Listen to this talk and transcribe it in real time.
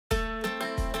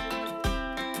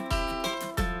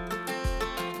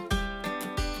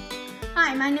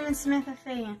my name is Sammi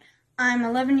Fagan. I'm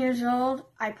 11 years old.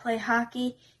 I play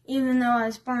hockey, even though I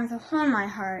was born with a hole in my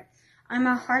heart. I'm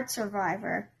a heart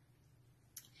survivor.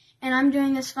 And I'm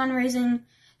doing this fundraising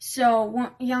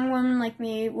so young women like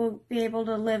me will be able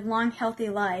to live long, healthy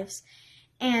lives.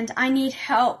 And I need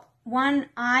help. One,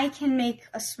 I can make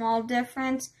a small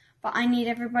difference, but I need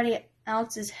everybody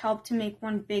else's help to make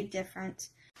one big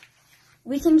difference.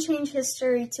 We can change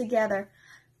history together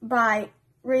by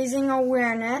raising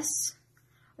awareness,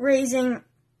 raising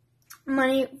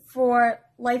money for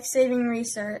life-saving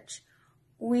research.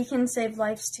 We can save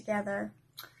lives together.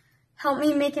 Help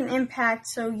me make an impact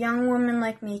so young women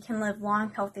like me can live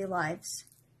long, healthy lives.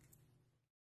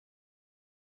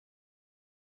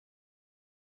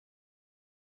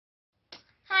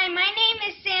 Hi, my name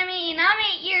is Sammy and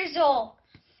I'm 8 years old.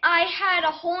 I had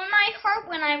a hole in my heart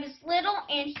when I was little,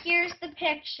 and here's the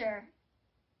picture.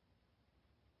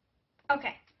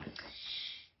 Okay.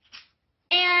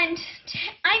 And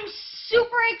I'm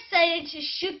super excited to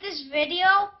shoot this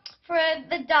video for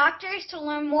the doctors to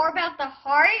learn more about the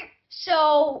heart.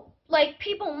 So, like,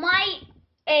 people my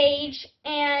age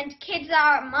and kids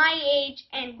that are my age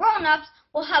and grown-ups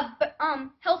will have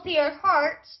healthier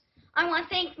hearts. I want to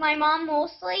thank my mom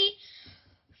mostly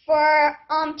for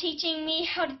teaching me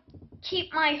how to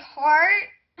keep my heart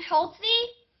healthy.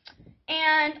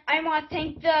 And I want to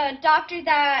thank the doctor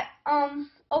that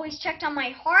always checked on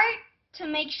my heart to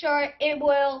make sure it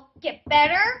will get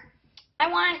better. I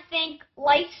want to thank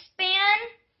Lifespan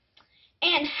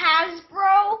and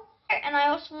Hasbro. And I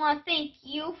also want to thank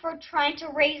you for trying to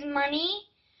raise money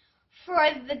for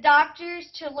the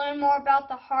doctors to learn more about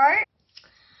the heart.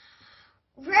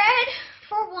 Red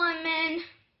for Women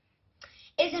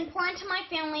is important to my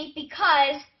family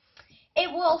because it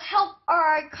will help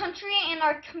our country and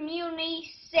our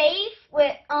community safe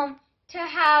with to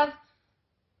have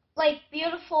like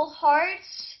beautiful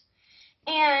hearts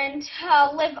and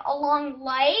live a long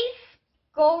life.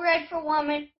 Go Red for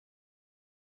Women.